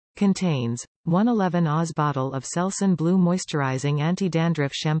Contains 111 Oz bottle of Selsun Blue Moisturizing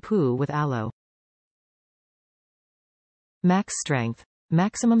Anti-dandruff Shampoo with Aloe. Max Strength.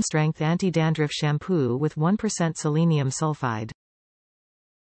 Maximum Strength Anti-dandruff Shampoo with 1% Selenium Sulfide.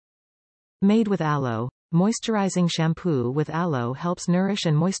 Made with Aloe. Moisturizing shampoo with aloe helps nourish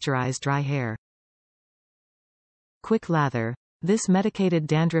and moisturize dry hair. Quick lather. This medicated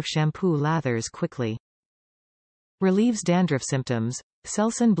dandruff shampoo lathers quickly. Relieves dandruff symptoms.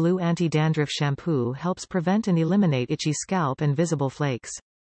 Selsun Blue Anti-Dandruff Shampoo helps prevent and eliminate itchy scalp and visible flakes.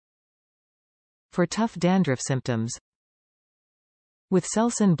 For tough dandruff symptoms. With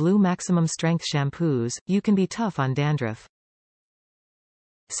Selsun Blue Maximum Strength shampoos, you can be tough on dandruff.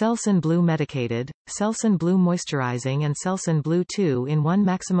 Selsun Blue Medicated, Selsun Blue Moisturizing and Selsun Blue 2-in-1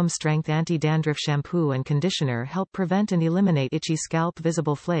 Maximum Strength Anti-Dandruff Shampoo and Conditioner help prevent and eliminate itchy scalp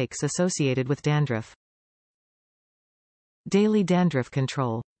visible flakes associated with dandruff. Daily Dandruff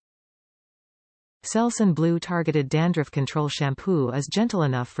Control. Selsun Blue Targeted Dandruff Control Shampoo is gentle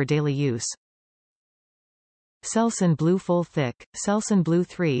enough for daily use. Selsun Blue Full Thick, Selsun Blue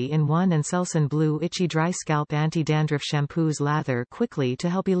 3-in-1 and Selsun Blue Itchy Dry Scalp Anti-Dandruff Shampoos lather quickly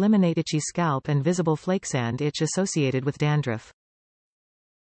to help eliminate itchy scalp and visible flakes and itch associated with dandruff.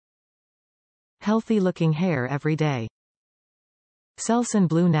 Healthy looking hair every day. Selsun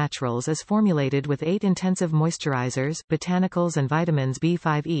Blue Naturals is formulated with 8 intensive moisturizers, botanicals and vitamins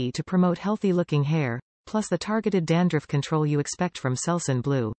B5E to promote healthy looking hair, plus the targeted dandruff control you expect from Selsun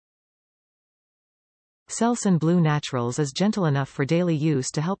Blue. Selsun Blue Naturals is gentle enough for daily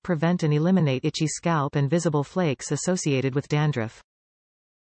use to help prevent and eliminate itchy scalp and visible flakes associated with dandruff.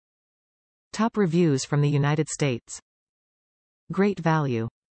 Top reviews from the United States. Great value.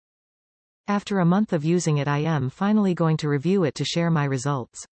 After a month of using it, I am finally going to review it to share my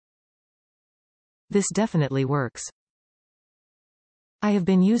results. This definitely works. I have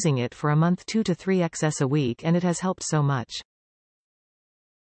been using it for a month 2 to 3 XS a week and it has helped so much.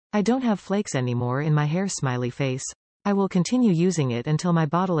 I don't have flakes anymore in my hair. Smiley face. I will continue using it until my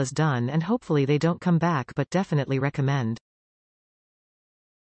bottle is done and hopefully they don't come back, but definitely recommend.